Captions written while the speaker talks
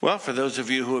Well, for those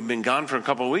of you who have been gone for a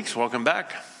couple of weeks, welcome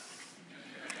back.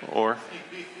 Or,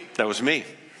 that was me.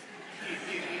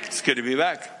 It's good to be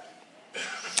back.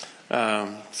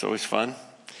 It's always fun.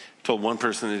 Told one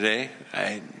person today,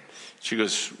 she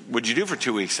goes, "What'd you do for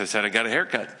 2 weeks?" I said, "I got a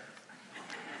haircut."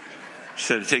 She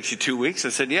said, "It takes you 2 weeks?" I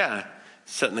said, "Yeah."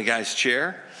 Sat in the guy's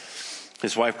chair.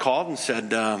 His wife called and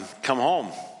said, "Come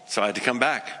home." So I had to come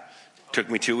back. Took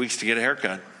me 2 weeks to get a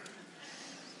haircut.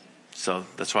 So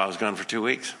that's why I was gone for 2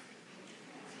 weeks.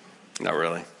 Not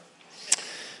really.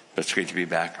 But it's great to be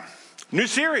back. New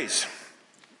series.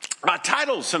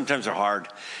 Titles sometimes are hard.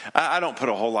 I don't put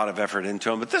a whole lot of effort into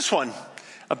them. But this one,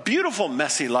 A Beautiful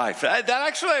Messy Life. That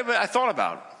actually I thought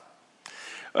about.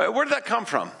 Where did that come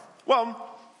from?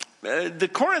 Well, the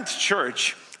Corinth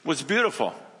church was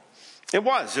beautiful. It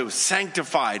was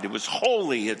sanctified. It was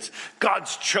holy. It's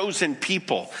God's chosen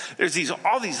people. There's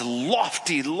all these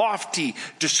lofty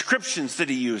descriptions that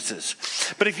he uses.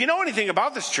 But if you know anything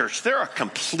about this church, they're a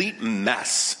complete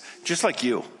mess, just like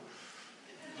you.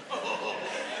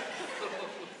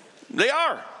 They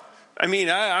are. I mean,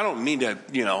 I don't mean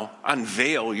to,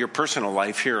 unveil your personal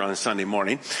life here on a Sunday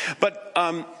morning, but,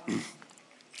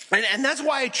 and that's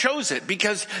why I chose it,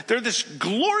 because they're this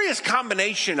glorious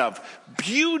combination of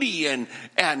beauty and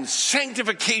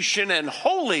sanctification and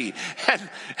holy,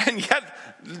 and yet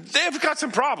they've got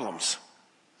some problems.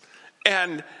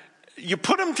 And you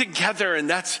put them together, and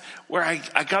that's where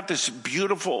I got this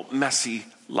beautiful, messy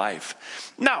life.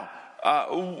 Now,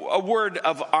 a word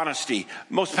of honesty.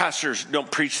 Most pastors don't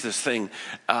preach this thing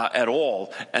at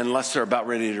all unless they're about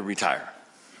ready to retire.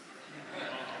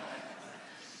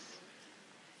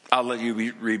 I'll let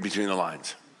you read between the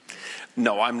lines.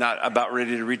 No, I'm not about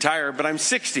ready to retire, but I'm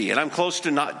 60 and I'm close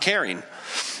to not caring.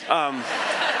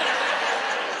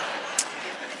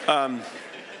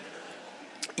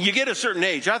 You get a certain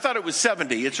age. I thought it was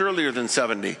 70. It's earlier than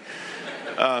 70.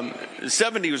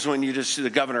 70 was when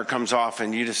the governor comes off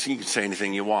and you can say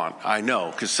anything you want. I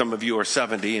know, because some of you are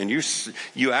 70 and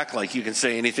you act like you can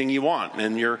say anything you want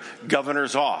and your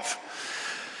governor's off.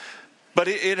 But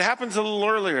it happens a little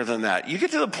earlier than that. You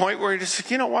get to the point where you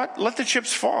just, you know what? Let the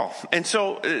chips fall. And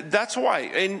so that's why.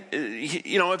 And,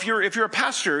 if you're a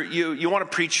pastor, you want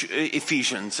to preach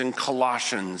Ephesians and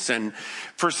Colossians and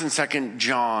 1st and 2nd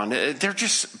John. They're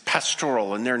just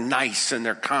pastoral and they're nice and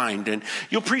they're kind. And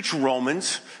you'll preach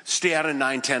Romans. Stay out of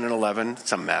 9, 10, and 11.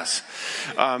 It's a mess.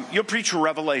 You'll preach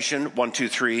Revelation 1, 2,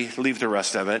 3. Leave the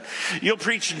rest of it. You'll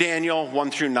preach Daniel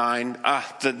 1 through 9.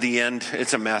 The end.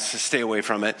 It's a mess. Stay away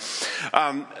from it.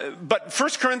 But 1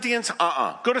 Corinthians,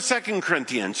 go to 2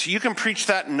 Corinthians. You can preach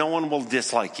that and no one will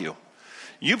dislike you.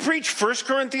 You preach 1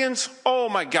 Corinthians, oh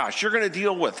my gosh, you're going to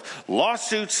deal with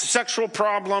lawsuits, sexual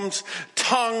problems,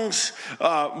 tongues,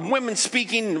 women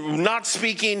speaking, not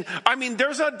speaking. I mean,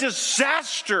 there's a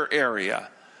disaster area.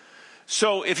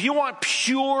 So if you want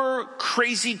pure,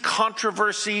 crazy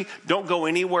controversy, don't go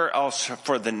anywhere else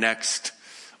for the next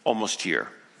almost year.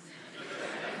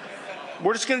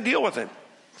 We're just going to deal with it.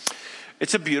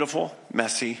 It's a beautiful,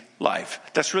 messy life.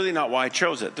 That's really not why I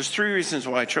chose it. There's 3 reasons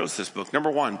why I chose this book.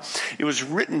 Number 1, it was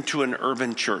written to an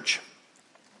urban church.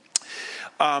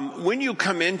 When you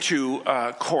come into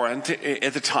Corinth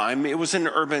at the time, it was an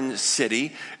urban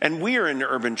city, and we are an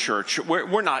urban church.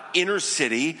 We're not inner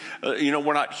city,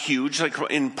 we're not huge like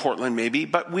in Portland maybe,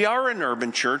 but we are an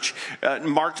urban church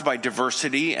marked by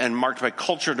diversity and marked by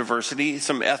culture diversity,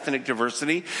 some ethnic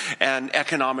diversity and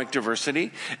economic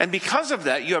diversity. And because of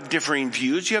that, you have differing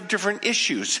views, you have different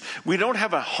issues. We don't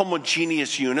have a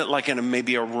homogeneous unit like in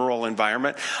maybe a rural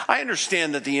environment. I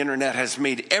understand that the internet has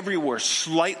made everywhere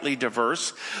slightly diverse.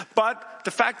 But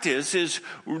the fact is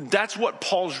that's what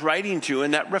Paul's writing to,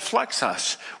 and that reflects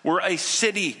us. We're a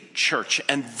city church,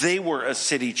 and they were a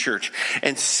city church.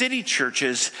 And city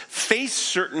churches face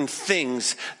certain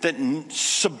things that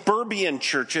suburban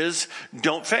churches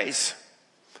don't face.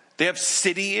 They have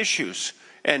city issues.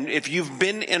 And if you've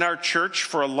been in our church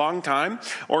for a long time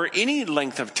or any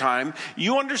length of time,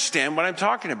 you understand what I'm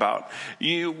talking about.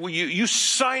 You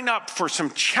sign up for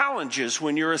some challenges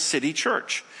when you're a city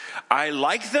church. I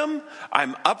like them.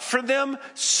 I'm up for them.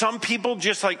 Some people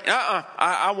just like,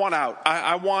 I want out.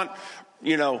 I want,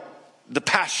 the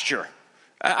pasture.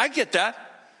 I get that.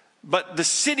 But the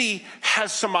city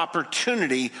has some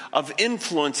opportunity of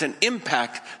influence and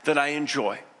impact that I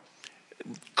enjoy.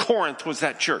 Corinth was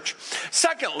that church.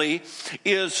 Secondly,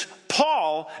 is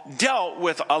Paul dealt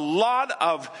with a lot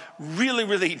of really,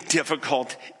 really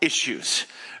difficult issues.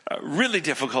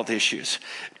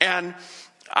 And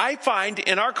I find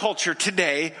in our culture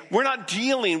today, we're not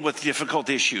dealing with difficult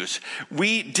issues.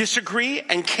 We disagree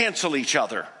and cancel each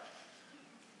other.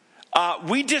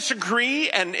 We disagree,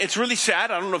 and it's really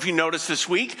sad. I don't know if you noticed this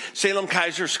week,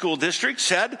 Salem-Keizer School District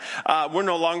said, we're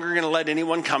no longer going to let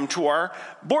anyone come to our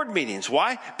board meetings.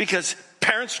 Why? Because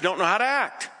parents don't know how to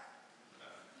act.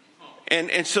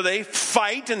 And so they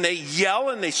fight and they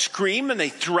yell and they scream and they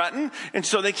threaten, and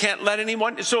so they can't let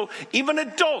anyone. So even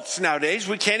adults nowadays,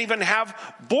 we can't even have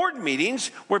board meetings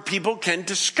where people can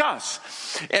discuss.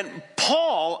 And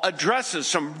Paul addresses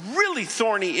some really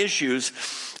thorny issues.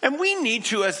 And we need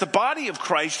to, as the body of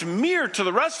Christ, mirror to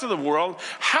the rest of the world,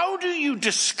 how do you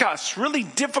discuss really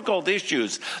difficult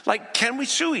issues? Like, can we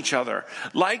sue each other?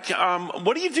 Like,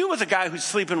 what do you do with a guy who's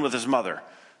sleeping with his mother?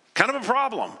 Kind of a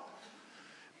problem.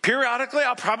 Periodically,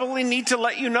 I'll probably need to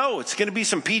let you know. It's going to be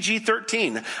some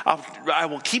PG-13. I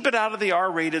will keep it out of the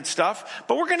R-rated stuff,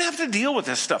 but we're going to have to deal with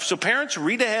this stuff. So parents,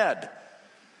 read ahead.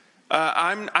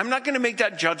 I'm not going to make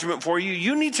that judgment for you.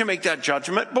 You need to make that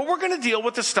judgment, but we're going to deal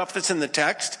with the stuff that's in the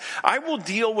text. I will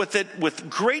deal with it with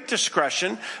great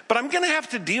discretion, but I'm going to have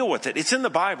to deal with it. It's in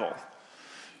the Bible.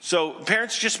 So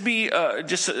parents, just be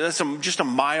just a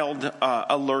mild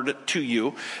alert to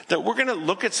you that we're going to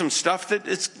look at some stuff that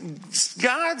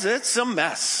it's a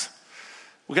mess.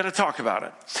 We got to talk about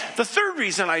it. The third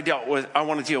reason I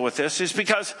want to deal with this is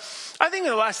because I think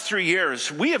in the last 3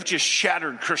 years we have just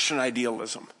shattered Christian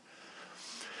idealism.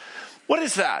 What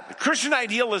is that? Christian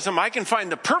idealism, I can find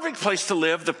the perfect place to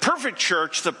live, the perfect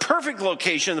church, the perfect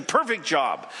location, the perfect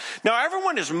job. Now,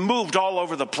 everyone has moved all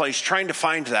over the place trying to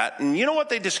find that. And you know what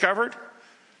they discovered?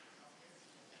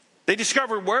 They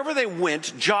discovered wherever they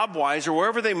went, job-wise, or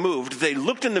wherever they moved, they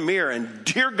looked in the mirror and,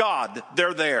 dear God,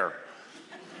 they're there.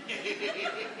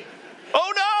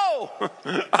 Oh no,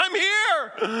 I'm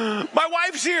here. My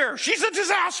wife's here. She's a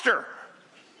disaster.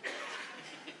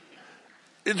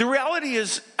 The reality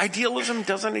is, idealism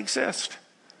doesn't exist.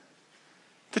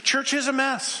 The church is a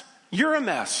mess. You're a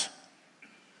mess.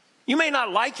 You may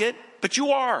not like it, but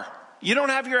you are. You don't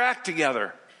have your act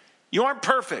together. You aren't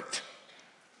perfect.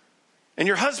 And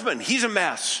your husband, he's a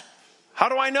mess. How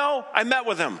do I know? I met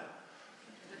with him.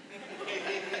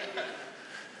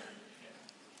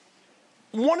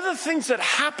 One of the things that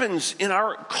happens in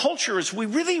our culture is we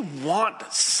really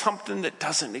want something that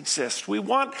doesn't exist. We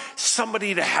want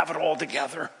somebody to have it all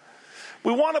together.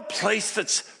 We want a place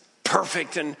that's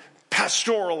perfect and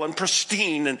pastoral and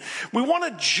pristine. And we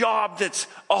want a job that's,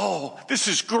 oh, this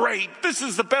is great. This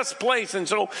is the best place. And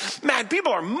so, man,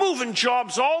 people are moving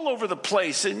jobs all over the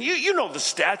place. And you know the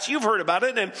stats. You've heard about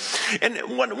it.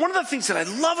 And one of the things that I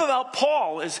love about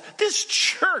Paul is this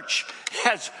church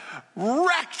has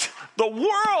wrecked the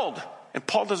world. And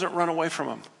Paul doesn't run away from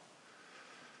them.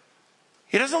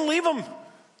 He doesn't leave them.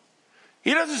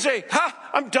 He doesn't say,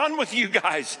 I'm done with you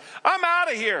guys. I'm out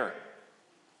of here.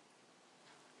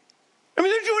 I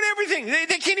mean, they're doing everything.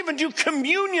 They can't even do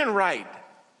communion right.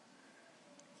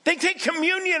 They take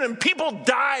communion and people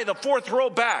die the fourth row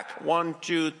back. 1,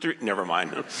 2, 3. Never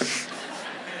mind.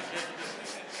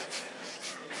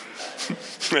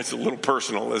 That's a little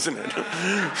personal, isn't it?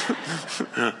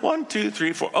 1, 2,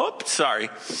 3, 4. Oh, sorry.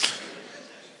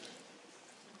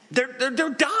 They're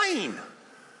dying.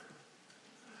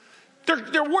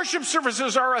 Their worship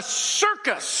services are a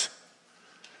circus.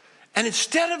 And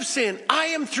instead of saying, I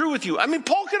am through with you. I mean,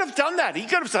 Paul could have done that. He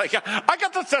could have said, I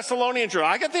got the Thessalonian church.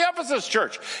 I got the Ephesus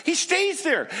church. He stays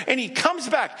there and he comes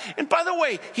back. And by the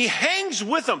way, he hangs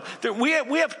with them. We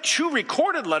have 2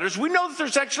 recorded letters. We know that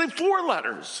there's actually 4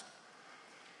 letters.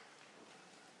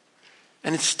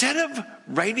 And instead of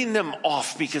writing them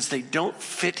off because they don't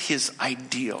fit his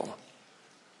ideal,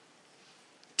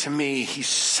 to me, he's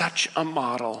such a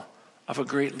model of a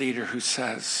great leader who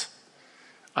says,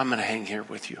 I'm going to hang here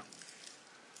with you.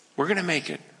 We're going to make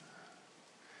it.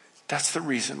 That's the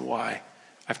reason why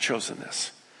I've chosen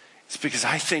this. It's because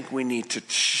I think we need to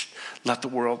let the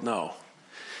world know.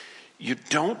 You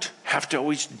don't have to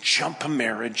always jump a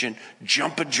marriage and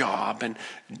jump a job and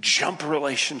jump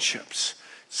relationships.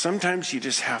 Sometimes you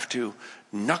just have to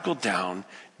knuckle down,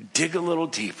 dig a little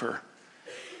deeper,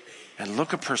 and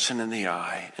look a person in the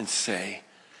eye and say,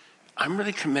 I'm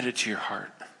really committed to your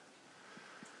heart.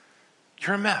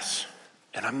 You're a mess,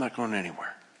 and I'm not going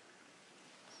anywhere.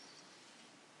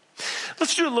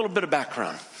 Let's do a little bit of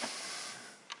background.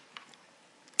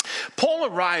 Paul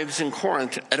arrives in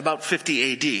Corinth at about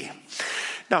 50 AD.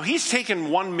 Now, he's taken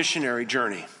one missionary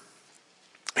journey.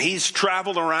 He's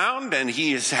traveled around and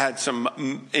he has had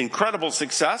some incredible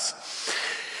success.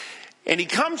 And he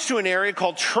comes to an area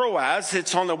called Troas.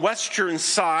 It's on the western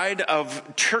side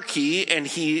of Turkey, and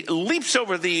he leaps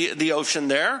over the ocean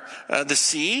there, the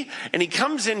sea, and he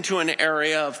comes into an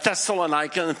area of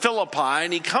Thessalonica and Philippi,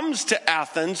 and he comes to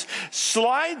Athens,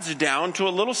 slides down to a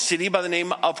little city by the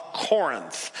name of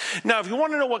Corinth. Now, if you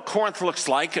want to know what Corinth looks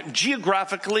like,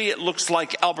 geographically it looks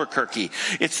like Albuquerque.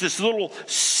 It's this little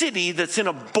city that's in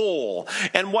a bowl.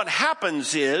 And what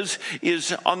happens is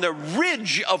on the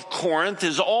ridge of Corinth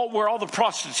is where all the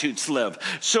prostitutes live.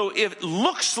 So it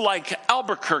looks like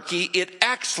Albuquerque, it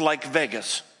acts like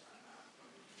Vegas.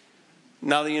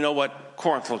 Now that you know what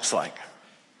Corinth looks like.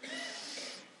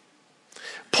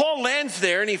 Paul lands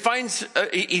there and he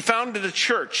founded a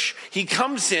church. He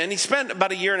comes in, he spent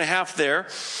about 1.5 years there,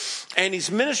 and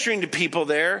he's ministering to people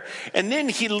there, and then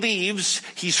he leaves.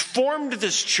 He's formed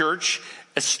this church,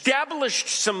 established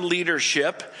some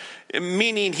leadership,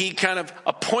 meaning he kind of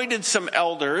appointed some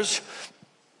elders,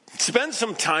 spends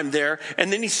some time there,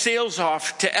 and then he sails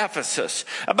off to Ephesus.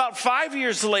 About 5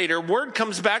 years later, word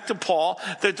comes back to Paul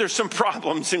that there's some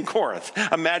problems in Corinth.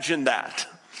 Imagine that.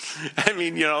 I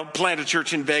mean, plant a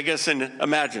church in Vegas and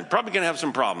imagine. Probably going to have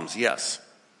some problems, yes.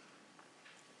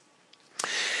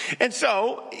 And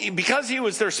so, because he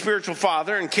was their spiritual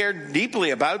father and cared deeply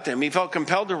about them, he felt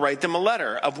compelled to write them a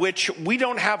letter, of which we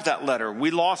don't have that letter.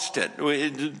 We lost it.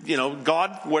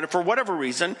 God, for whatever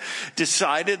reason,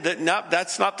 decided that no,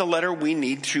 that's not the letter we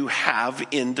need to have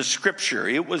in the scripture.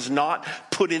 It was not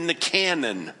put in the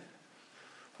canon.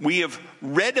 We have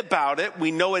read about it. We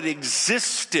know it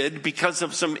existed because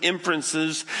of some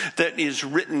inferences that is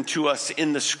written to us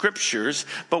in the scriptures,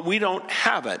 but we don't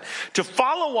have it. To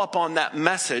follow up on that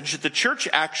message, the church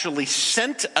actually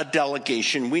sent a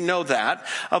delegation, we know that,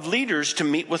 of leaders to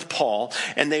meet with Paul,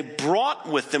 and they brought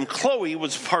with them, Chloe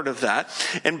was part of that,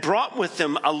 and brought with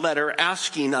them a letter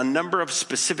asking a number of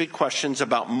specific questions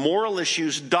about moral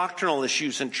issues, doctrinal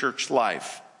issues, and church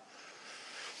life.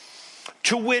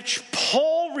 To which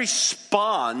Paul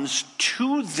responds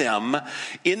to them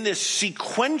in this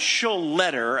sequential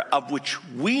letter of which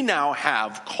we now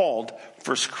have called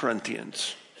 1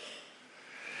 Corinthians.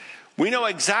 We know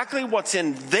exactly what's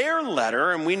in their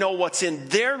letter and we know what's in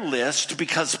their list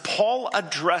because Paul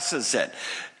addresses it.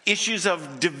 Issues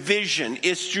of division,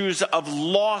 issues of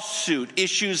lawsuit,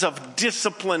 issues of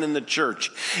discipline in the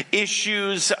church,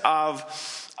 issues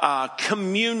of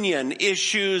communion,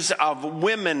 issues of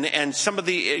women and some of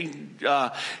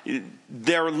their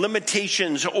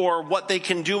limitations or what they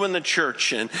can do in the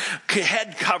church, and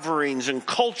head coverings and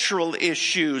cultural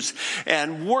issues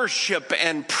and worship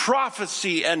and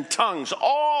prophecy and tongues,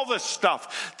 all the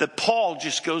stuff that Paul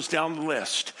just goes down the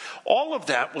list. All of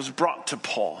that was brought to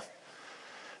Paul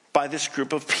by this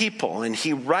group of people. And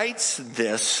he writes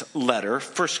this letter,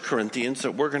 1 Corinthians,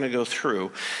 that we're going to go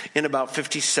through in about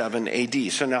 57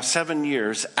 AD. So now 7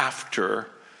 years after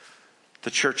the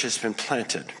church has been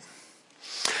planted.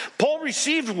 Paul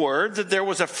received word that there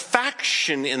was a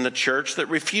faction in the church that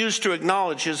refused to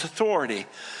acknowledge his authority.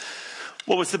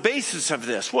 What was the basis of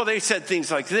this? Well, they said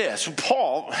things like this.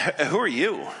 Paul, who are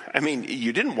you? I mean,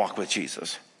 you didn't walk with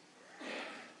Jesus.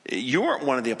 You weren't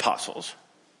one of the apostles.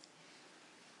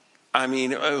 I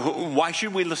mean, why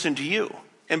should we listen to you?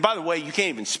 And by the way, you can't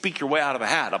even speak your way out of a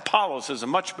hat. Apollos is a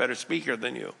much better speaker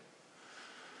than you.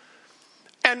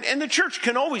 And the church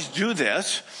can always do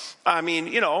this. I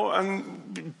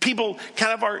mean, people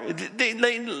kind of are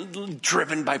they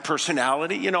driven by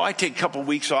personality. I take a couple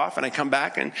weeks off and I come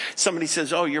back and somebody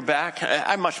says, "Oh, you're back?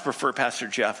 I much prefer Pastor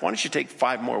Jeff. Why don't you take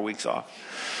 5 more weeks off?"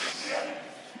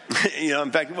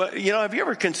 In fact, have you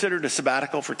ever considered a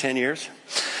sabbatical for 10 years?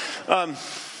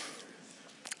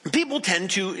 People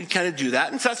tend to kind of do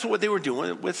that, and that's what they were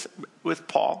doing with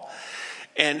Paul.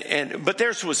 But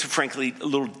theirs was frankly a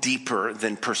little deeper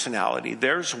than personality.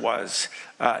 Theirs was,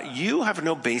 you have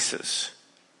no basis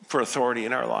for authority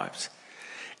in our lives.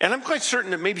 And I'm quite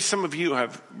certain that maybe some of you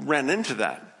have ran into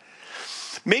that.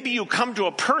 Maybe you come to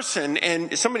a person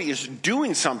and somebody is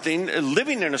doing something,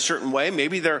 living in a certain way.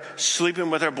 Maybe they're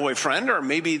sleeping with their boyfriend, or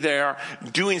maybe they're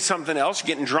doing something else,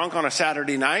 getting drunk on a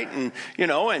Saturday night, and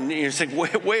you're saying,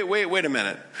 wait a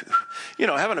minute.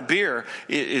 Having a beer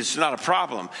is not a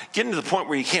problem. Getting to the point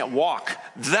where you can't walk,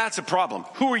 that's a problem.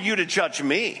 Who are you to judge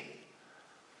me?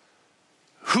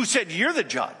 Who said you're the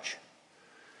judge?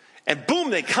 And boom,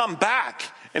 they come back,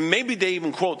 and maybe they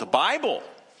even quote the Bible.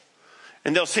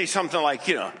 And they'll say something like,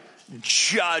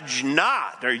 judge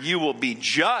not, or you will be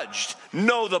judged.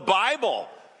 Know the Bible.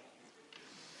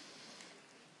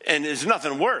 And there's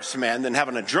nothing worse, man, than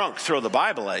having a drunk throw the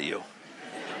Bible at you.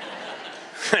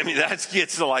 I mean, that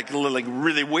gets like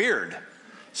really weird,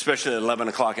 especially at 11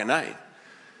 o'clock at night.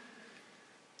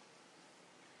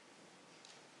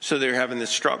 So they're having this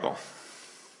struggle.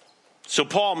 So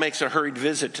Paul makes a hurried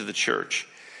visit to the church,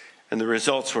 and the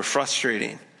results were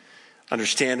frustrating,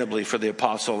 understandably, for the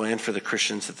apostle and for the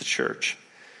Christians at the church.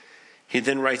 He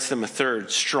then writes them a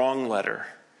third strong letter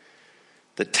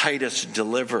that Titus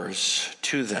delivers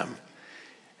to them.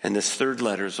 And this third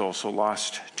letter is also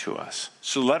lost to us.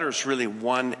 So letters really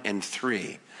 1 and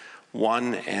 3.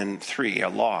 1 and 3 are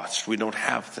lost. We don't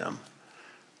have them.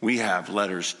 We have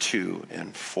letters 2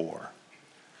 and 4.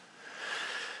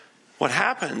 What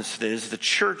happens is the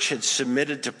church had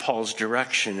submitted to Paul's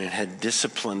direction and had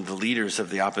disciplined the leaders of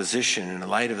the opposition. In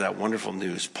light of that wonderful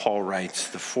news, Paul writes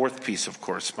the fourth piece of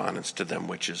correspondence to them,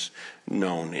 which is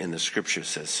known in the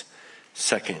scriptures as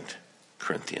 2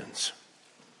 Corinthians.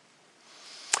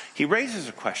 He raises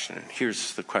a question, and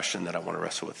here's the question that I want to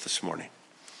wrestle with this morning.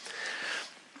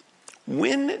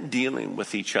 When dealing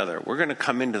with each other, we're going to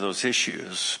come into those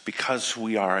issues because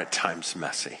we are at times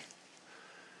messy.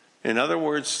 In other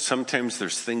words, sometimes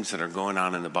there's things that are going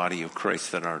on in the body of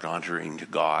Christ that aren't honoring to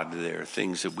God. There are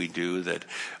things that we do that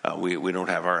we don't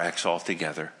have our acts all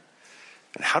together.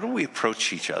 And how do we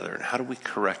approach each other? And how do we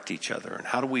correct each other? And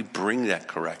how do we bring that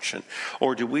correction?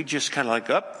 Or do we just kind of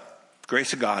like,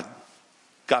 grace of God.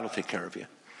 God will take care of you.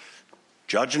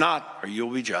 Judge not, or you'll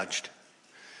be judged.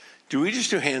 Do we just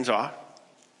do hands off?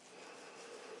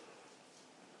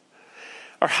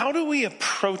 Or how do we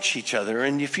approach each other?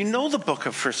 And if you know the book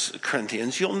of 1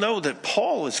 Corinthians, you'll know that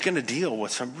Paul is going to deal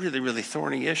with some really, really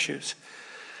thorny issues.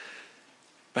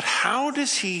 But how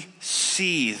does he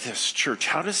see this church?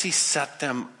 How does he set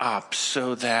them up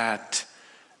so that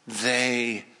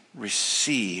they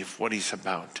receive what he's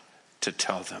about to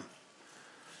tell them?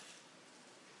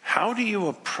 How do you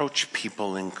approach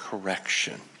people in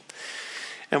correction?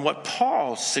 And what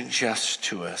Paul suggests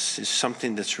to us is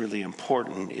something that's really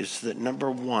important, is that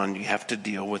number one, you have to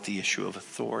deal with the issue of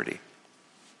authority.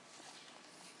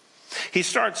 He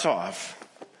starts off,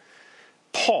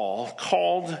 Paul,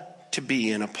 called to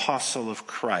be an apostle of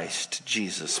Christ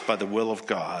Jesus by the will of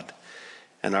God,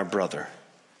 and our brother,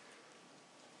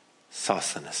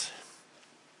 Sosthenes.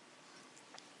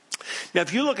 Now,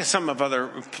 if you look at some of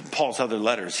Paul's other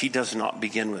letters, he does not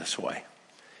begin this way.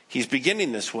 He's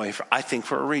beginning this way, I think,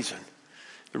 for a reason.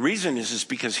 The reason is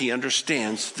because he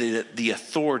understands that the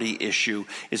authority issue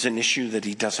is an issue that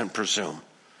he doesn't presume.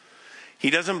 He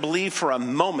doesn't believe for a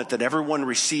moment that everyone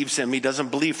receives him. He doesn't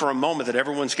believe for a moment that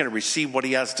everyone's going to receive what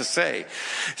he has to say.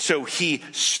 So he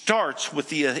starts with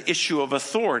the issue of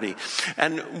authority.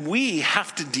 And we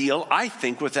have to deal, I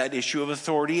think, with that issue of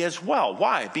authority as well.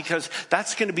 Why? Because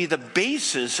that's going to be the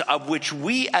basis of which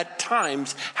we at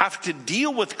times have to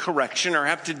deal with correction or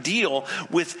have to deal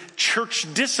with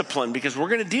church discipline, because we're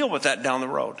going to deal with that down the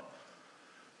road.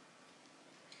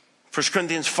 1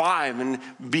 Corinthians 5 and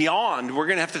beyond, we're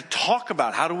going to have to talk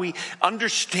about how do we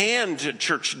understand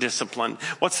church discipline?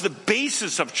 What's the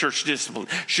basis of church discipline?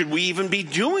 Should we even be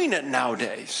doing it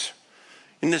nowadays?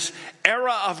 In this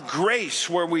era of grace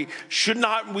where we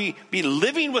be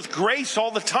living with grace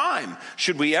all the time?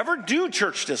 Should we ever do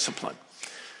church discipline?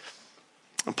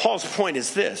 And Paul's point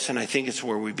is this, and I think it's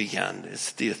where we began,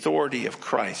 is the authority of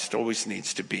Christ always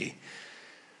needs to be,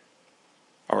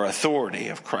 our authority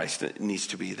of Christ needs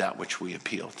to be that which we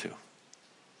appeal to.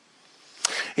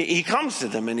 He comes to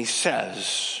them and he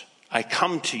says, I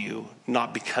come to you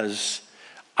not because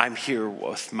I'm here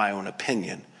with my own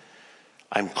opinion.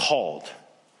 I'm called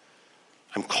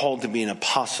to be an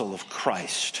apostle of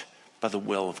Christ by the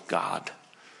will of God.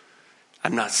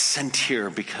 I'm not sent here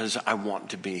because I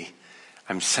want to be.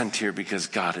 I'm sent here because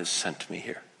God has sent me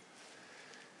here.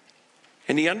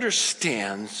 And he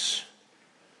understands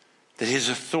that his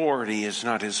authority is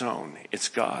not his own, it's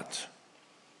God's.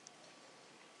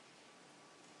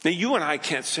 Now, you and I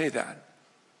can't say that.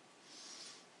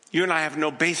 You and I have no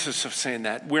basis of saying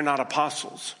that. We're not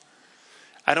apostles.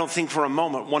 I don't think for a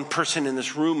moment one person in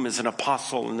this room is an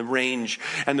apostle in the range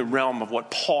and the realm of what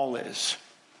Paul is.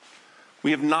 We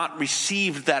have not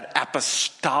received that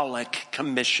apostolic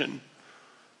commission.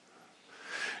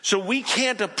 So we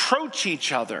can't approach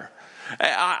each other.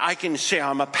 I can say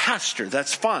I'm a pastor.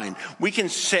 That's fine. We can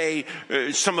say,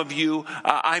 some of you,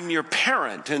 I'm your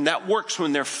parent. And that works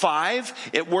when they're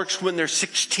 5. It works when they're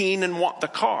 16 and want the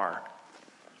car.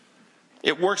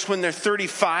 It works when they're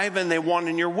 35 and they want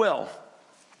in your will.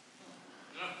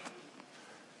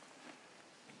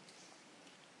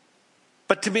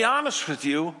 But to be honest with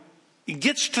you, it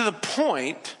gets to the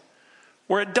point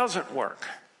where it doesn't work.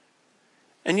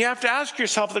 And you have to ask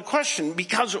yourself the question,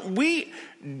 because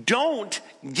don't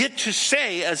get to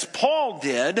say, as Paul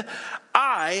did,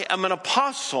 I am an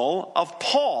apostle of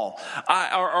Paul,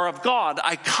 or of God.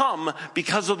 I come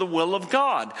because of the will of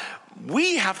God.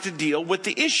 We have to deal with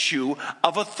the issue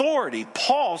of authority.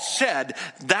 Paul said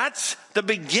that's the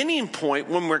beginning point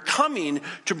when we're coming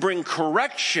to bring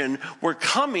correction. We're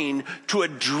coming to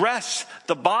address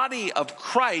the body of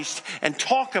Christ and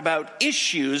talk about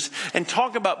issues and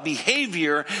talk about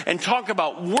behavior and talk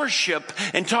about worship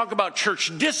and talk about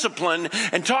church discipline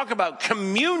and talk about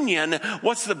communion.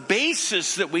 What's the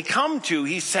basis that we come to?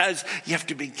 He says you have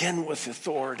to begin with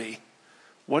authority.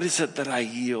 What is it that I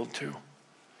yield to?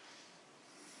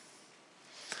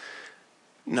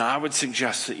 Now, I would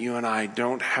suggest that you and I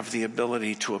don't have the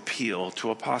ability to appeal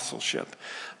to apostleship,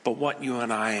 but what you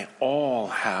and I all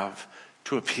have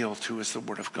to appeal to is the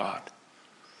Word of God.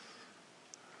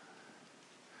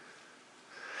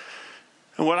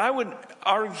 And what I would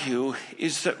argue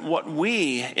is that what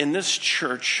we in this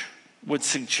church would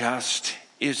suggest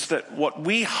is that what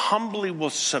we humbly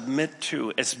will submit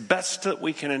to as best that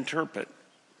we can interpret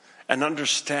and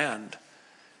understand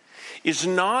is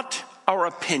not our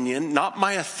opinion, not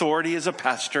my authority as a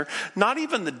pastor, not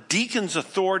even the deacon's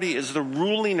authority as the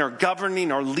ruling or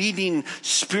governing or leading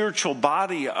spiritual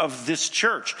body of this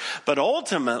church, but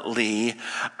ultimately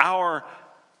our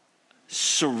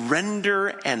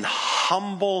surrender and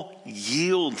humble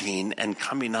yielding and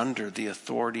coming under the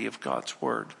authority of God's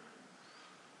word.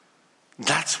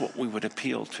 That's what we would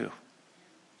appeal to.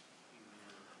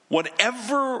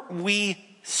 Whatever we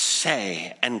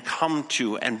say and come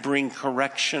to and bring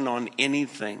correction on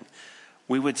anything,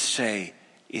 we would say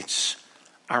it's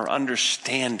our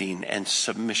understanding and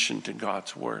submission to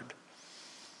God's word.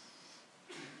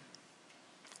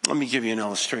 Let me give you an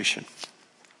illustration.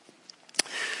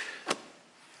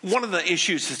 One of the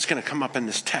issues that's going to come up in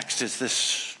this text is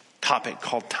this topic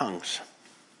called tongues.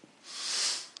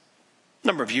 A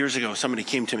number of years ago, somebody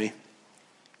came to me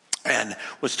and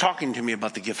was talking to me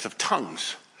about the gift of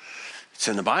tongues. It's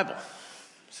in the Bible.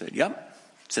 I said, yep,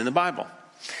 it's in the Bible.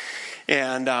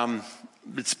 And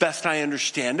it's best I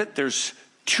understand it, there's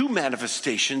two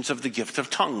manifestations of the gift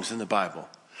of tongues in the Bible.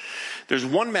 There's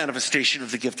one manifestation of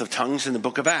the gift of tongues in the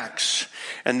book of Acts.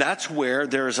 And that's where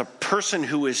there is a person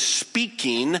who is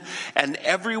speaking and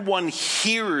everyone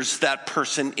hears that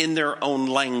person in their own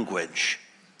language.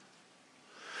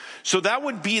 So that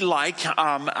would be like,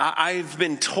 I've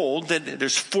been told that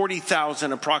there's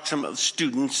 40,000 approximate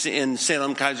students in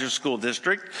Salem Kaiser School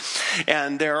District,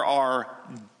 and there are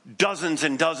dozens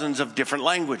and dozens of different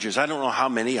languages. I don't know how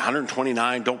many,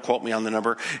 129, don't quote me on the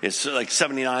number. It's like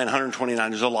 79, 129,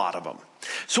 there's a lot of them.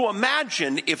 So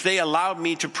imagine if they allowed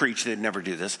me to preach, they'd never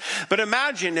do this, but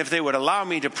imagine if they would allow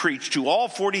me to preach to all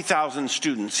 40,000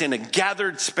 students in a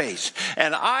gathered space,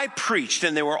 and I preached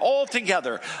and they were all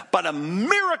together, but a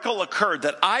miracle occurred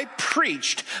that I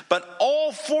preached, but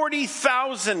all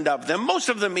 40,000 of them, most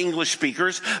of them English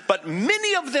speakers, but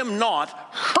many of them not,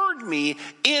 heard me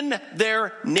in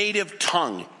their native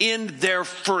tongue, in their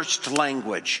first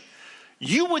language.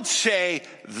 You would say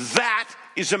that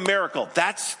is a miracle.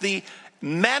 That's the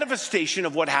manifestation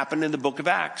of what happened in the book of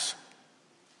Acts.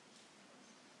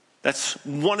 That's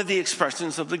one of the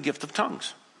expressions of the gift of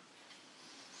tongues.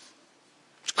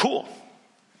 It's cool.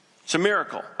 It's a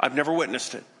miracle. I've never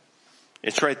witnessed it.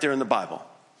 It's right there in the Bible.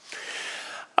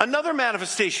 Another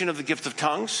manifestation of the gift of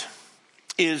tongues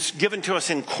is given to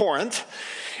us in Corinth.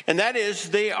 And that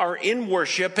is, they are in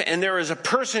worship and there is a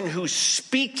person who's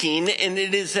speaking, and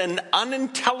it is an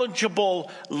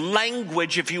unintelligible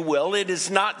language, if you will. It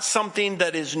is not something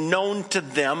that is known to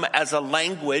them as a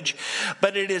language,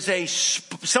 but it is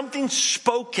something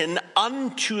spoken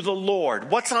unto the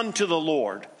Lord. What's unto the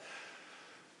Lord?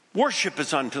 Worship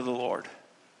is unto the Lord.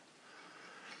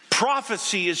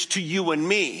 Prophecy is to you and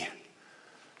me.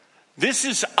 This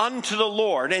is unto the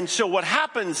Lord. And so what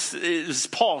happens is,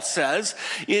 Paul says,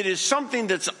 it is something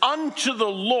that's unto the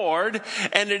Lord,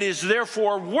 and it is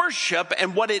therefore worship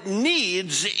and what it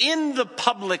needs in the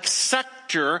public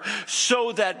sector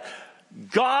so that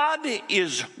God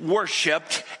is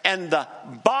worshiped and the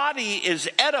body is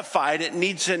edified. It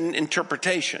needs an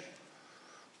interpretation.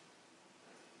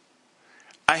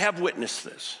 I have witnessed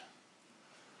this.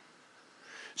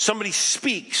 Somebody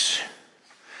speaks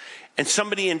and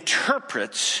somebody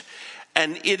interprets,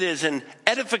 and it is an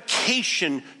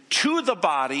edification to the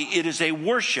body. It is a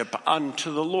worship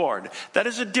unto the Lord. That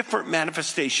is a different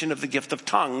manifestation of the gift of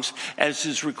tongues, as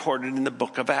is recorded in the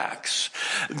book of Acts.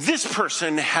 This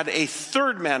person had a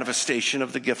third manifestation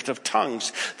of the gift of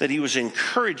tongues that he was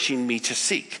encouraging me to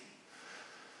seek.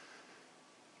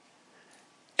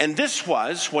 And this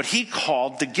was what he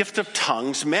called the gift of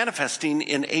tongues manifesting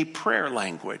in a prayer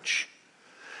language.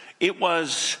 It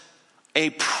was a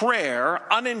prayer,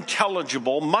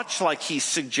 unintelligible, much like he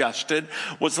suggested,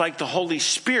 was like the Holy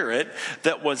Spirit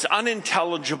that was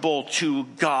unintelligible to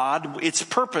God. Its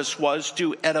purpose was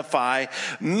to edify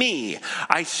me.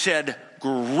 I said,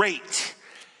 great.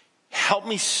 Help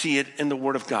me see it in the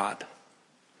Word of God.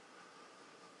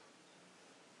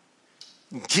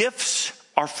 Gifts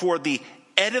are for the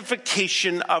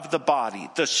edification of the body,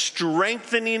 the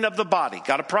strengthening of the body.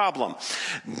 Got a problem?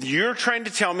 You're trying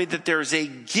to tell me that there's a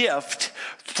gift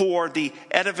for the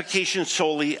edification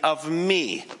solely of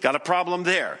me. Got a problem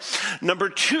there. Number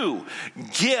two,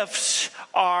 gifts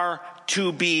are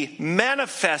to be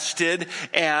manifested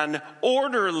and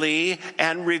orderly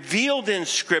and revealed in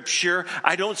Scripture.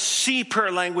 I don't see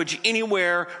prayer language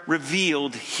anywhere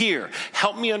revealed here.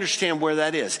 Help me understand where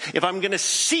that is. If I'm going to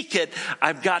seek it,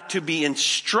 I've got to be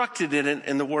instructed in it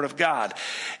in the Word of God.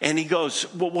 And he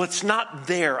goes, well, it's not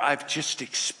there. I've just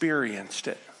experienced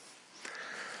it.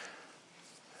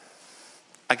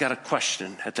 I got a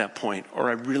question at that point, or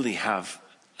I really have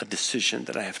a decision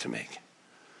that I have to make.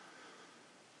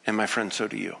 And my friend, so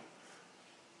do you.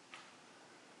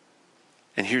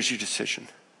 And here's your decision.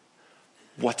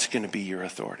 What's going to be your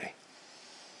authority?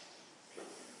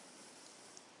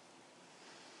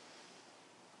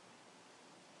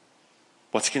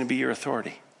 What's going to be your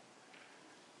authority?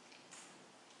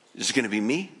 Is it going to be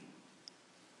me?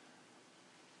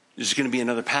 Is it going to be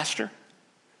another pastor?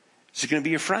 Is it going to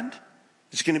be your friend?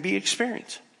 Is it going to be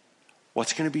experience?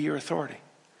 What's going to be your authority?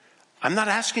 I'm not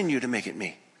asking you to make it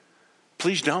me.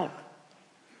 Please don't.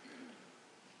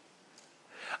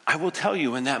 I will tell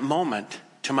you in that moment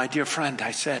to my dear friend, I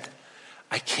said,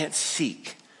 I can't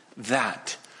seek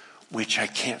that which I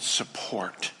can't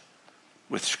support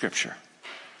with Scripture.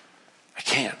 I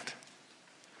can't.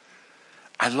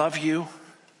 I love you.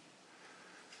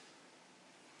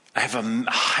 I have a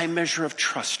high measure of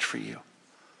trust for you.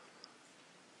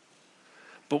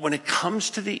 But when it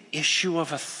comes to the issue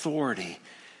of authority,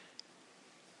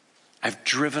 I've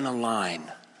driven a line.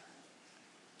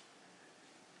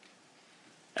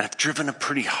 And I've driven a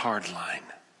pretty hard line.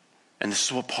 And this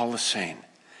is what Paul is saying.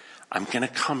 I'm going to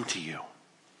come to you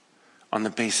on the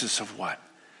basis of what?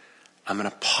 I'm an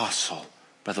apostle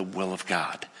by the will of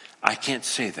God. I can't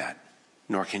say that,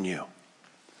 nor can you.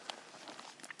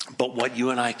 But what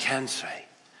you and I can say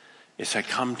is I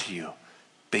come to you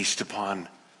based upon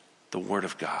the Word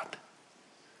of God,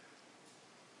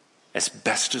 as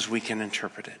best as we can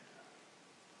interpret it.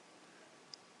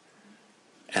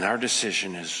 And our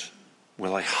decision is,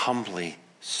 will I humbly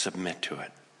submit to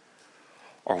it?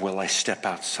 Or will I step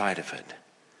outside of it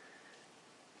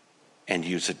and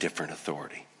use a different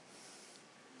authority?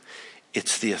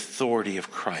 It's the authority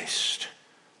of Christ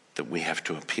that we have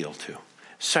to appeal to.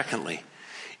 Secondly,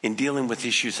 in dealing with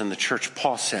issues in the church,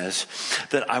 Paul says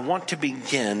that I want to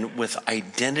begin with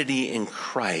identity in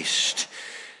Christ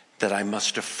that I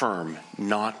must affirm,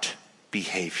 not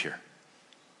behavior.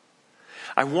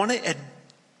 I want to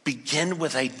begin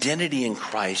with identity in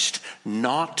Christ,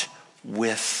 not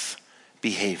with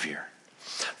behavior.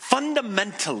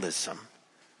 Fundamentalism,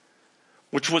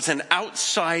 which was an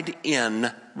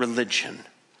outside-in religion,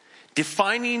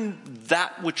 defining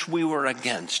that which we were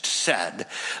against, said,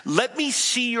 let me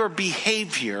see your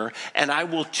behavior and I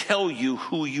will tell you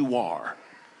who you are.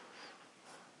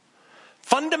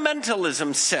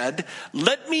 Fundamentalism said,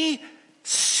 let me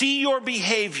see your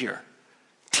behavior.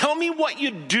 Tell me what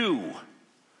you do.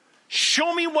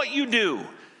 Show me what you do.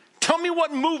 Tell me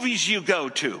what movies you go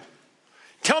to.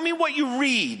 Tell me what you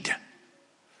read.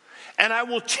 And I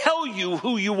will tell you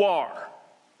who you are.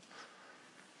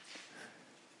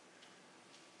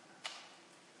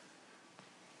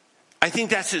 I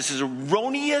think that's as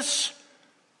erroneous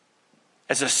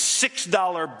as a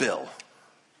 $6 bill.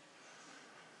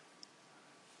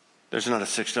 There's not a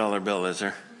 $6 bill, is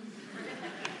there?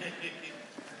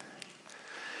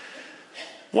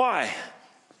 Why?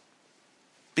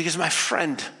 Because my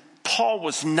friend, Paul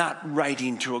was not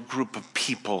writing to a group of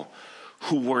people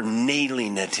who were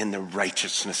nailing it in the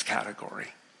righteousness category.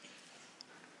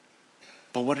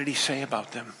 But what did he say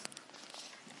about them?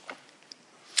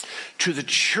 To the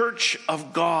church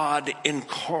of God in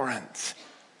Corinth,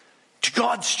 to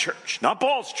God's church, not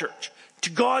Paul's church,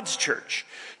 to God's church,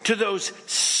 to those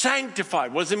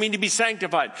sanctified. What does it mean to be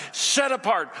sanctified? Set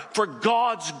apart for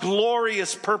God's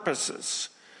glorious purposes,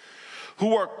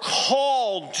 who are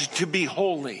called to be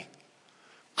holy.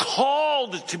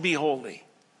 Called to be holy.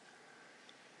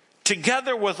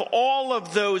 together with all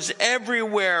of those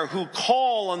everywhere who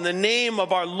call on the name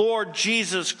of our Lord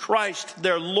Jesus Christ,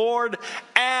 their Lord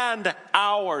and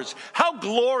ours. How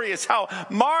glorious, how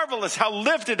marvelous, how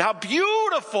lifted, how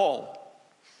beautiful.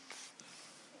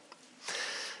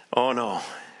 Oh no,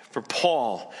 for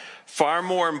Paul, far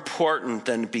more important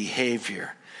than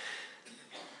behavior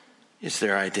is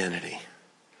their identity.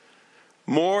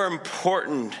 More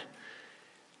important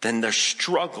than their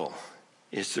struggle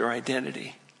is their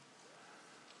identity.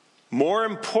 More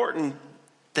important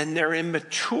than their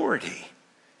immaturity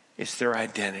is their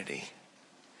identity.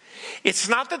 It's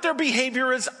not that their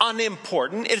behavior is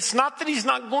unimportant. It's not that he's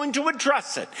not going to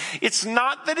address it. It's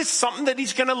not that it's something that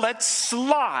he's going to let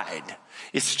slide.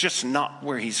 It's just not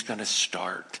where he's going to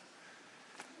start.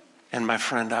 And my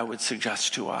friend, I would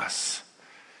suggest to us,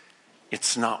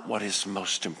 it's not what is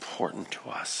most important to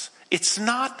us. It's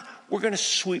not we're going to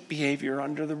sweep behavior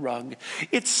under the rug.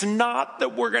 It's not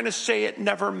that we're going to say it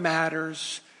never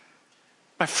matters.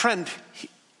 My friend,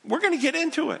 we're going to get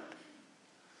into it.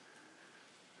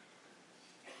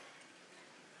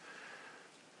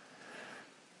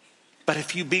 But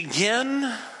if you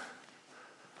begin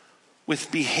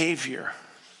with behavior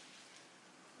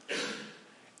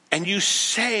and you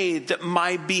say that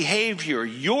my behavior,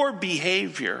 your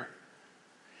behavior,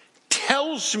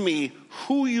 tells me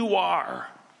who you are,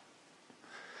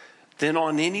 then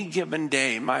on any given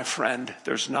day, my friend,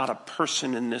 there's not a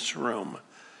person in this room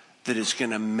that is going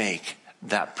to make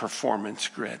that performance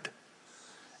grid.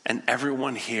 And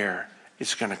everyone here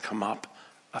is going to come up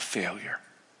a failure.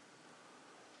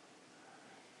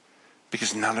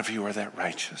 Because none of you are that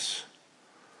righteous.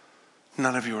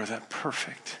 None of you are that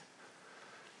perfect.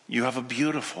 You have a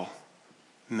beautiful,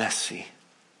 messy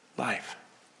life.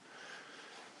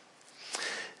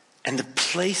 And the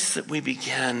place that we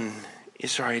begin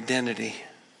is our identity.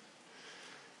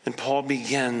 And Paul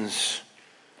begins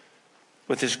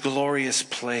with this glorious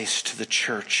place to the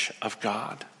church of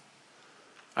God.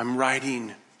 I'm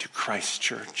writing to Christ's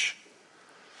church.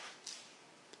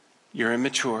 You're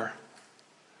immature.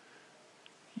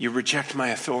 You reject my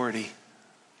authority.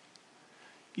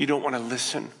 You don't want to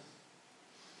listen.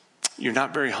 You're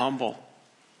not very humble.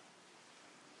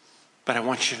 But I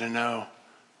want you to know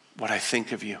what I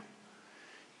think of you.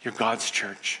 You're God's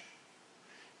church.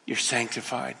 You're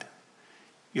sanctified.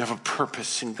 You have a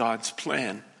purpose in God's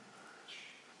plan.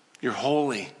 You're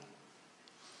holy.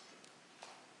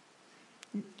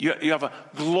 You have a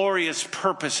glorious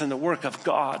purpose in the work of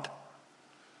God.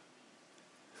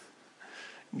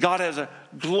 God has a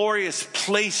glorious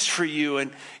place for you,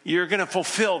 and you're going to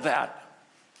fulfill that.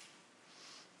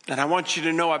 And I want you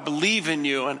to know I believe in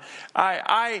you, and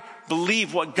I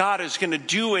believe what God is going to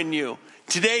do in you.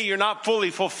 Today you're not fully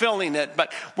fulfilling it,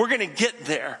 but we're going to get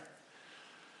there.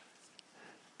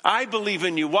 I believe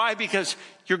in you. Why? Because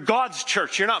you're God's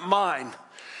church. You're not mine.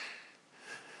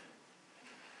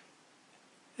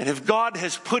 And if God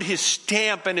has put his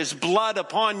stamp and his blood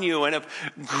upon you, and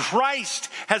if Christ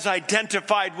has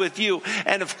identified with you,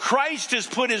 and if Christ has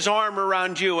put his arm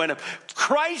around you, and if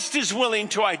Christ is willing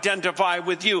to identify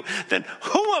with you, then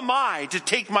who am I to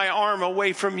take my arm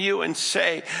away from you and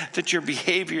say that your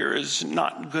behavior is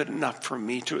not good enough for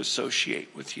me to associate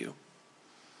with you?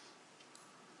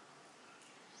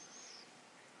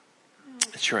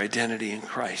 It's your identity in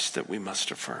Christ that we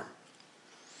must affirm.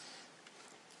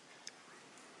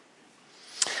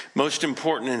 Most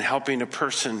important in helping a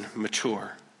person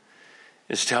mature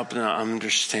is to help them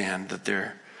understand that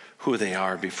they're who they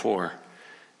are before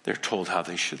they're told how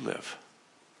they should live.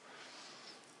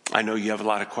 I know you have a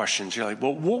lot of questions. You're like,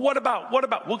 well, what about?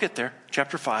 We'll get there.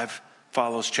 Chapter 5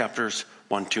 follows chapters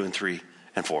 1, 2, and 3,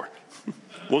 and 4.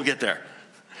 We'll get there.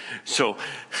 So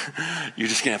you're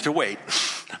just going to have to wait.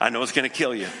 I know it's going to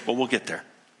kill you, but we'll get there.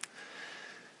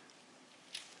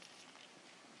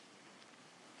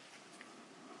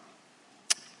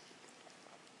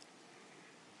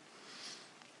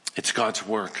 It's God's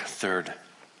work, third,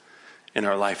 in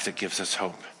our life that gives us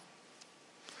hope.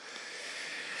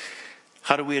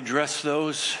 How do we address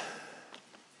those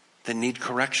that need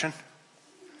correction?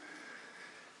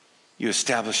 You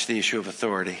establish the issue of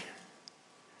authority.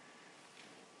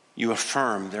 You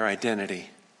affirm their identity.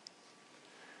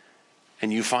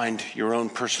 And you find your own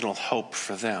personal hope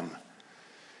for them.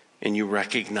 And you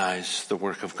recognize the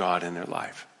work of God in their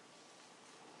life.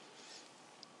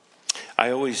 I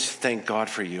always thank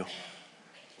God for you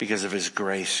because of his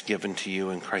grace given to you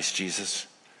in Christ Jesus.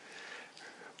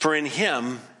 For in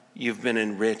him, you've been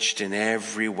enriched in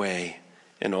every way,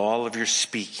 in all of your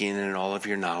speaking and in all of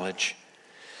your knowledge,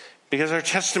 because our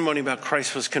testimony about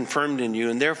Christ was confirmed in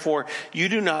you, and therefore you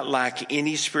do not lack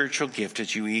any spiritual gift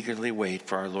as you eagerly wait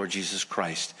for our Lord Jesus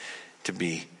Christ to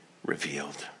be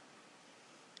revealed.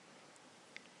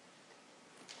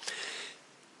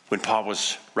 When Paul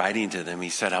was writing to them, he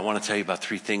said, I want to tell you about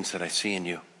 3 things that I see in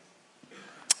you.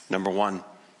 Number 1,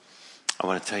 I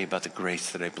want to tell you about the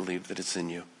grace that I believe that is in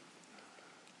you.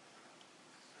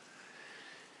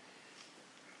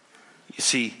 You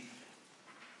see,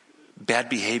 bad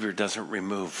behavior doesn't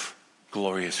remove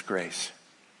glorious grace.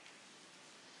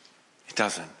 It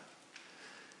doesn't.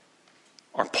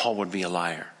 Or Paul would be a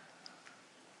liar.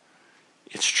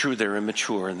 It's true they're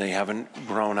immature and they haven't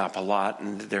grown up a lot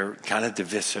and they're kind of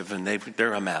divisive and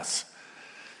they're a mess.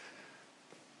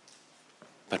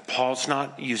 But Paul's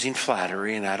not using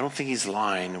flattery, and I don't think he's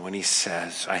lying when he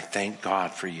says, I thank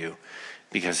God for you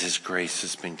because his grace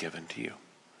has been given to you.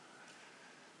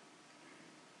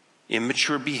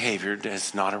 Immature behavior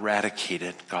has not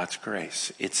eradicated God's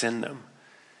grace. It's in them,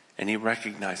 and he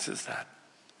recognizes that.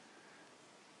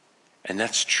 And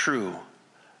that's true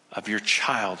of your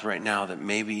child right now that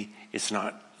maybe it's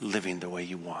not living the way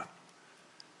you want.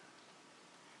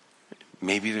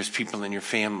 Maybe there's people in your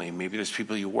family. Maybe there's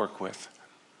people you work with.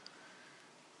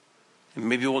 And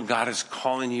maybe what God is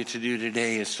calling you to do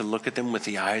today is to look at them with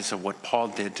the eyes of what Paul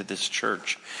did to this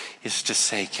church, is to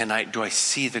say, do I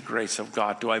see the grace of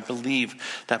God? Do I believe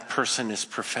that person has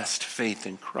professed faith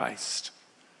in Christ?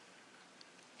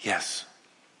 Yes.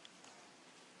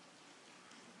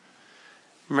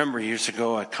 Remember years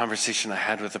ago, a conversation I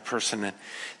had with a person, and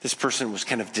this person was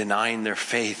kind of denying their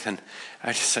faith. And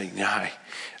I just said,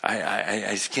 I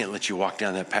just can't let you walk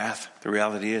down that path. The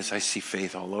reality is I see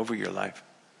faith all over your life.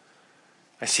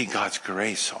 I see God's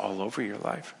grace all over your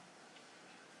life.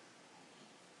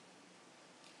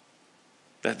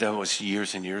 That was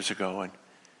years and years ago. And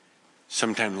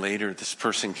sometime later, this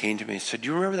person came to me and said, do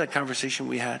you remember that conversation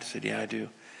we had? I said, yeah, I do.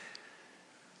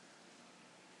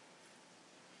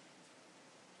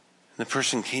 And the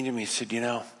person came to me and said,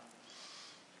 I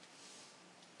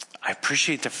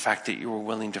appreciate the fact that you were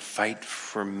willing to fight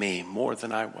for me more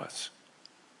than I was.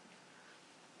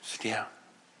 I said, yeah.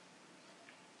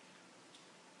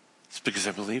 It's because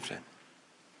I believed it.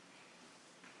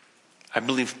 I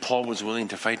believe Paul was willing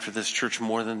to fight for this church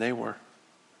more than they were.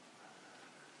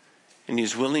 And he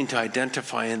was willing to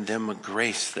identify in them a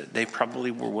grace that they probably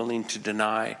were willing to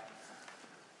deny.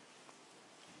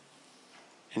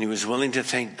 And he was willing to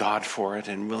thank God for it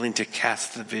and willing to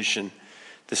cast the vision.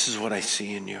 This is what I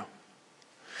see in you.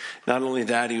 Not only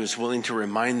that, he was willing to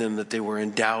remind them that they were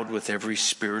endowed with every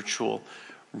spiritual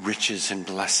riches and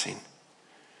blessing.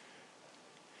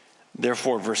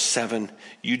 Therefore, verse 7,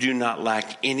 you do not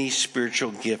lack any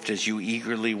spiritual gift as you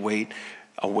eagerly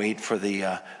await for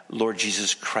the Lord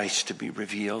Jesus Christ to be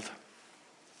revealed.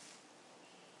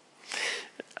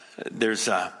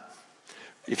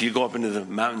 If you go up into the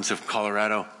mountains of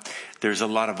Colorado, there's a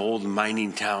lot of old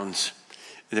mining towns.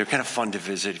 They're kind of fun to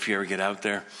visit if you ever get out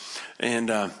there.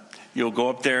 And you'll go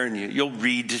up there and you'll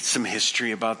read some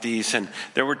history about these. And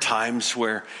there were times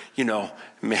where,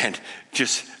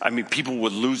 people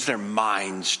would lose their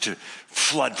minds to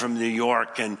flood from New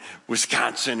York and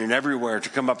Wisconsin and everywhere to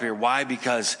come up here. Why?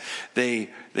 Because they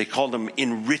called them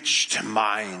enriched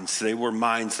mines. They were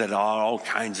mines that had all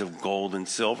kinds of gold and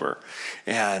silver.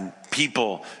 And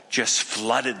people just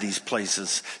flooded these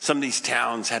places. Some of these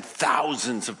towns had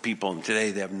thousands of people, and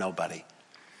today they have nobody.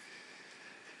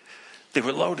 They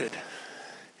were loaded.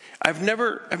 I've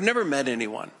never met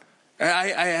anyone.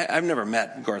 I've never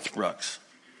met Garth Brooks.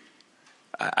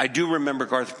 I do remember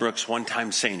Garth Brooks one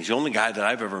time saying, he's the only guy that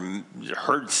I've ever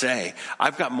heard say,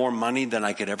 I've got more money than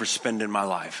I could ever spend in my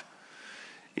life.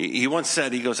 He once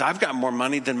said, he goes, I've got more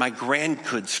money than my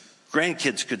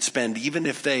grandkids could spend, even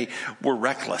if they were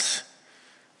reckless.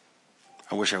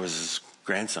 I wish I was his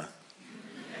grandson.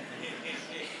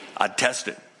 I'd test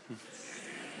it.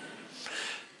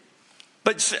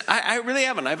 But I really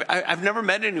haven't. I've never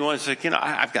met anyone who's like,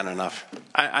 I've got enough.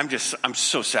 I'm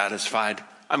so satisfied.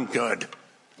 I'm good.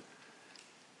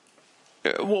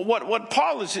 Well, what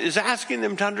Paul is asking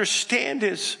them to understand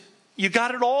is, you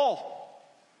got it all.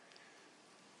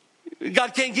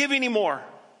 God can't give any more.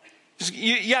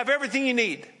 You have everything you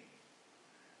need.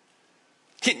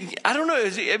 I don't know,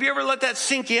 have you ever let that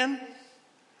sink in?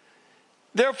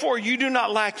 Therefore, you do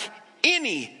not lack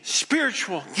any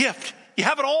spiritual gift. You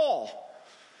have it all.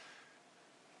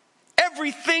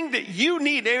 Everything that you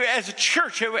need as a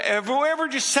church. Have you ever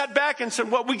just sat back and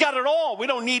said, well, we got it all. We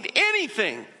don't need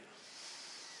anything.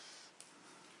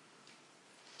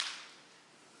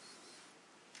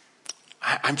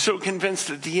 I'm so convinced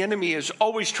that the enemy is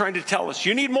always trying to tell us,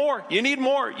 you need more, you need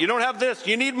more, you don't have this,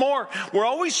 you need more. We're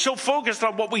always so focused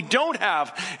on what we don't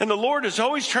have. And the Lord is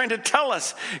always trying to tell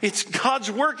us, it's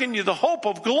God's work in you, the hope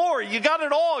of glory. You got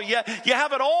it all. You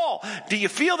have it all. Do you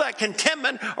feel that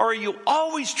contentment, or are you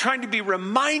always trying to be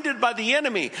reminded by the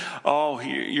enemy, oh,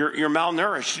 you're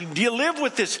malnourished? Do you live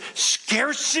with this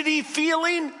scarcity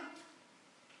feeling?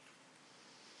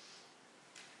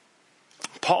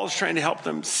 Paul's trying to help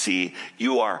them see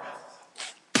you are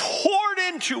poured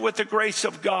into with the grace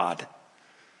of God.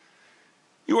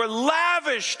 You are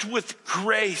lavished with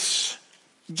grace,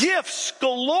 gifts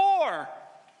galore.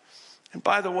 And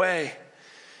by the way,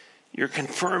 you're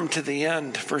confirmed to the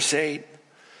end. Verse 8,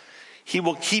 he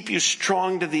will keep you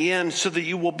strong to the end so that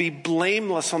you will be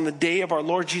blameless on the day of our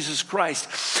Lord Jesus Christ.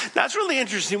 That's really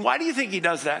interesting. Why do you think he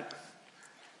does that?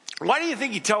 Why do you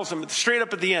think he tells them straight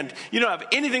up at the end, you don't have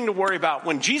anything to worry about.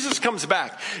 When Jesus comes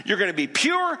back, you're going to be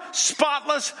pure,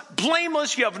 spotless,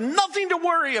 blameless. You have nothing to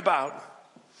worry about.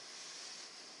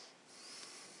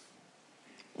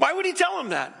 Why would he tell them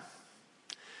that?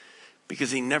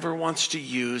 Because he never wants to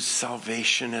use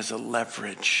salvation as a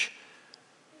leverage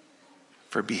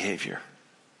for behavior.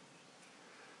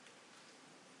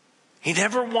 He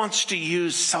never wants to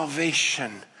use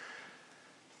salvation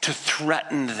to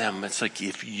threaten them. It's like,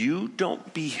 if you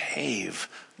don't behave,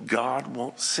 God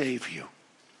won't save you.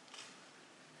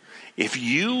 If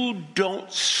you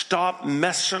don't stop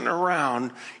messing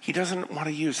around, he doesn't want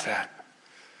to use that.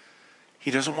 He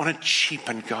doesn't want to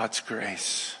cheapen God's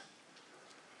grace.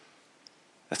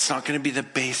 That's not going to be the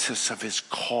basis of his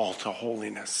call to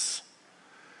holiness.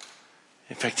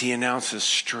 In fact, he announces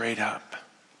straight up,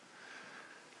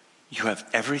 you have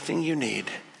everything you need.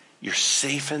 You're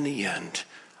safe in the end.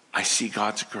 I see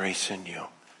God's grace in you.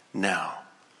 Now,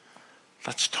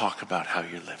 let's talk about how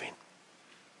you're living.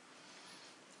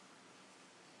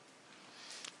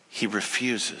 He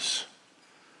refuses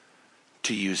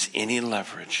to use any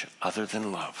leverage other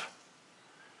than love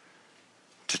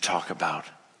to talk about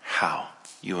how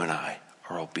you and I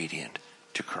are obedient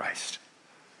to Christ.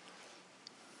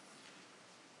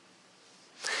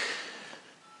 A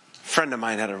friend of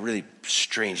mine had a really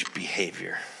strange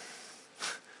behavior.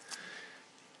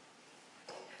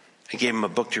 I gave him a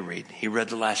book to read. He read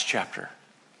the last chapter.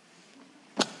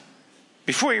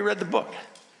 Before he read the book,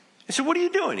 I said, what are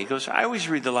you doing? He goes, I always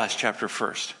read the last chapter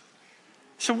first.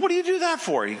 I said, what do you do that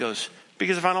for? He goes,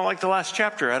 because if I don't like the last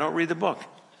chapter, I don't read the book.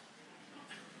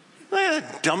 The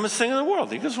dumbest thing in the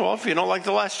world. He goes, well, if you don't like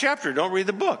the last chapter, don't read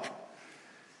the book.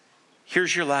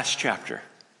 Here's your last chapter.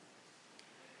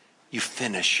 You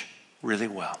finish really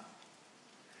well.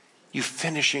 You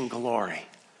finish in glory.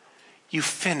 You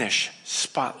finish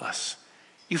spotless.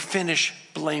 You finish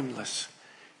blameless.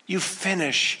 You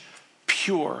finish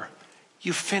pure.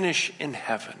 You finish in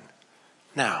heaven.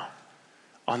 Now,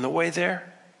 on the way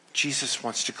there, Jesus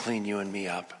wants to clean you and me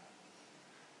up.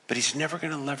 But he's never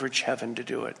going to leverage heaven to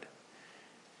do it.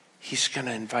 He's going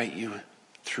to invite you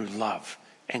through love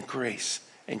and grace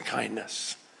and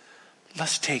kindness.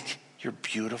 Let's take your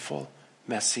beautiful,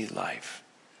 messy life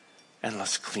and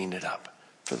let's clean it up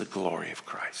for the glory of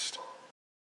Christ.